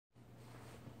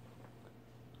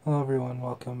Hello everyone,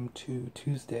 welcome to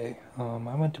Tuesday. I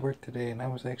went to work today and I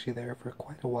was actually there for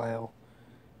quite a while.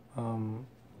 Um,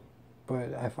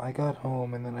 but I got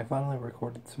home and then I finally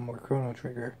recorded some more Chrono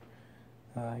Trigger.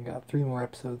 I got 3 more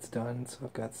episodes done, so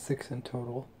I've got 6 in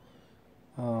total.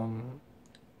 Um,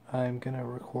 I'm gonna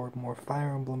record more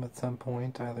Fire Emblem at some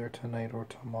point, either tonight or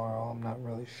tomorrow. I'm not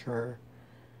really sure.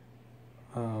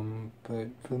 But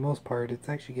for the most part, it's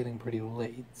actually getting pretty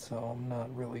late, so I'm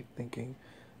not really thinking.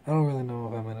 I don't really know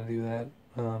if I'm gonna do that.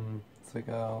 It's like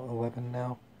 11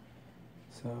 now.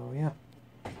 So yeah.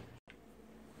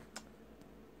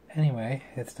 Anyway,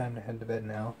 it's time to head to bed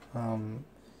now. I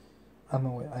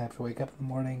have to wake up in the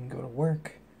morning, go to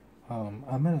work. I'm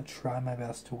gonna try my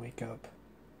best to wake up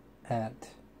at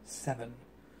 7.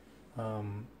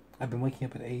 I've been waking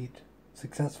up at 8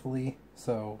 successfully,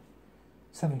 so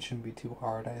 7 shouldn't be too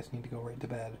hard. I just need to go right to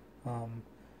bed.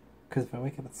 Because if I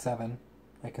wake up at 7,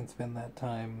 I can spend that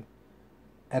time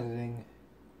editing,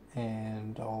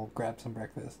 and I'll grab some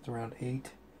breakfast around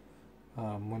 8.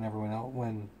 Well,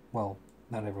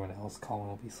 not everyone else, Colin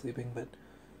will be sleeping, but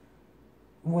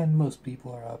when most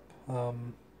people are up,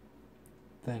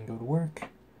 then go to work,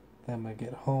 then I'm gonna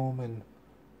get home and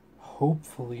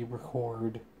hopefully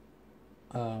record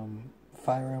Fire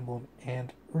Emblem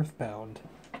and Earthbound.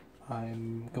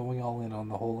 I'm going all in on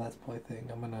the whole Let's Play thing.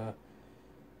 I'm gonna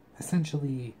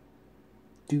essentially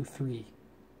do 3.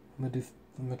 I'm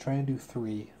gonna try and do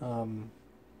 3.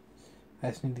 I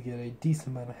just need to get a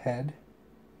decent amount ahead,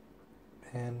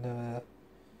 and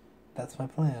that's my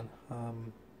plan.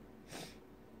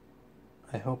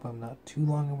 I hope I'm not too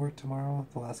long at work tomorrow.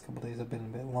 The last couple days have been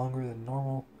a bit longer than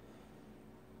normal,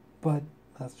 but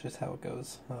that's just how it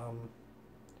goes.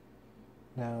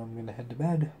 Now I'm gonna head to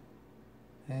bed,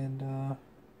 and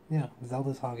yeah,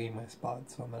 Zelda's hogging my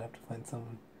spot, so I'm gonna have to find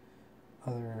some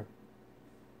other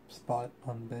spot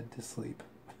on bed to sleep.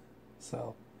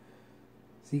 So,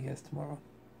 see you guys tomorrow.